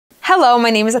Hello, my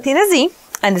name is Athena Zhe,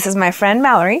 and this is my friend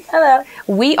Mallory. Hello.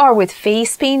 We are with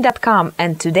FacePaintcom,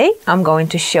 and today I'm going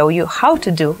to show you how to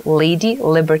do Lady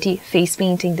Liberty face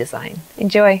painting design.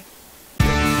 Enjoy!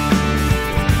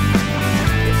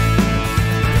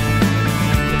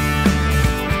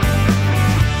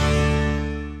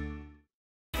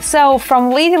 So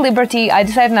from Lady Liberty, I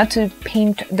decided not to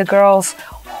paint the girl's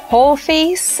whole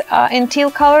face in teal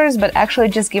colors, but actually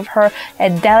just give her a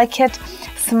delicate,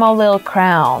 small little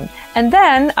crown. And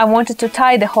then I wanted to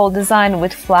tie the whole design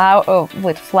with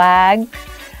flag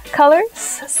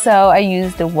colors. So I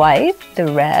used the white, the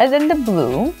red, and the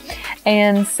blue.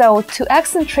 And so to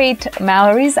accentuate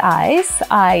Mallory's eyes,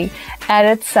 I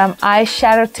added some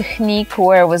eyeshadow technique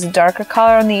where it was a darker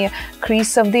color on the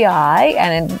crease of the eye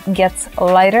and it gets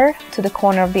lighter to the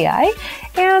corner of the eye,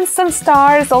 and some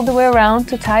stars all the way around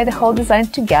to tie the whole design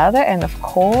together, and of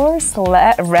course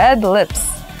red lips.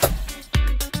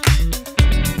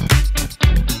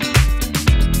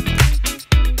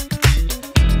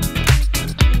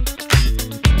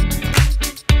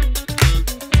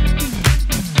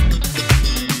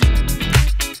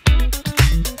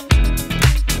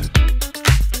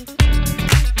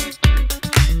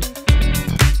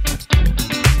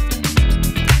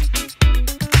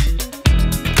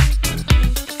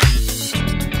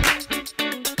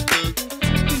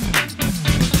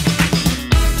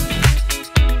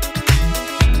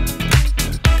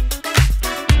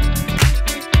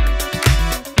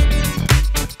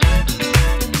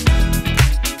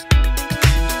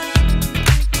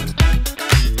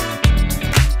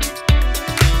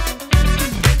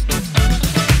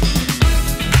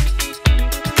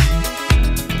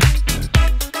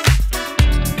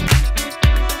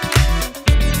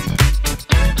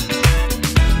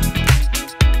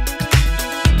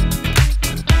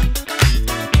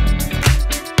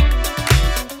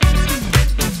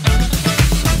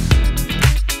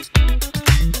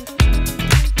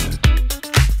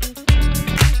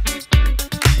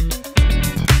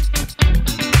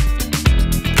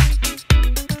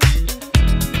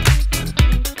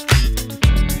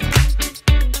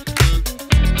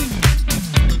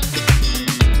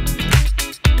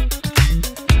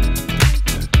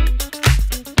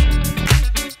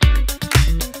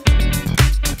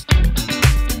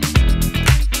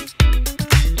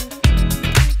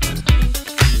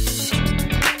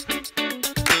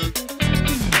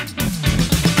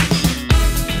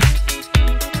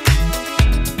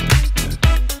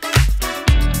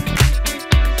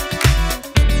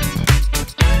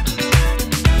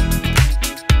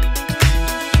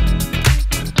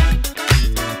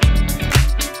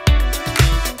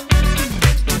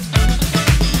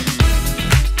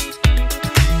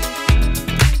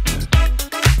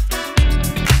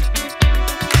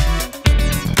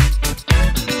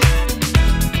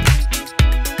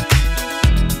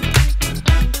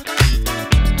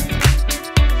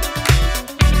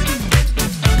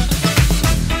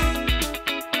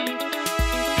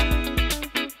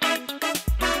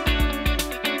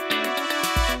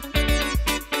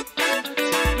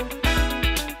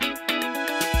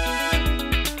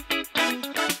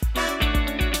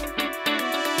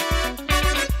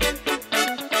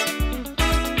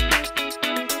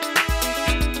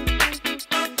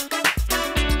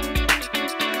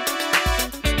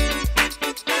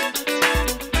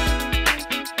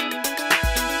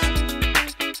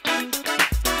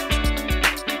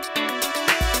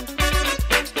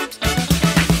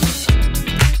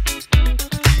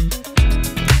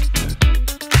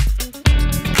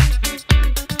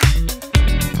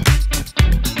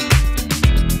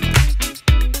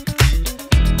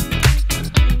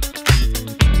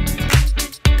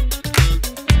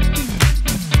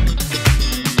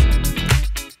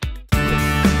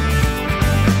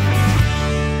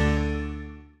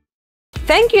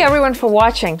 Thank you everyone for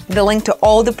watching. The link to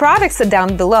all the products are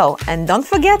down below, and don't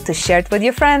forget to share it with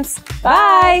your friends.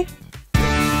 Bye!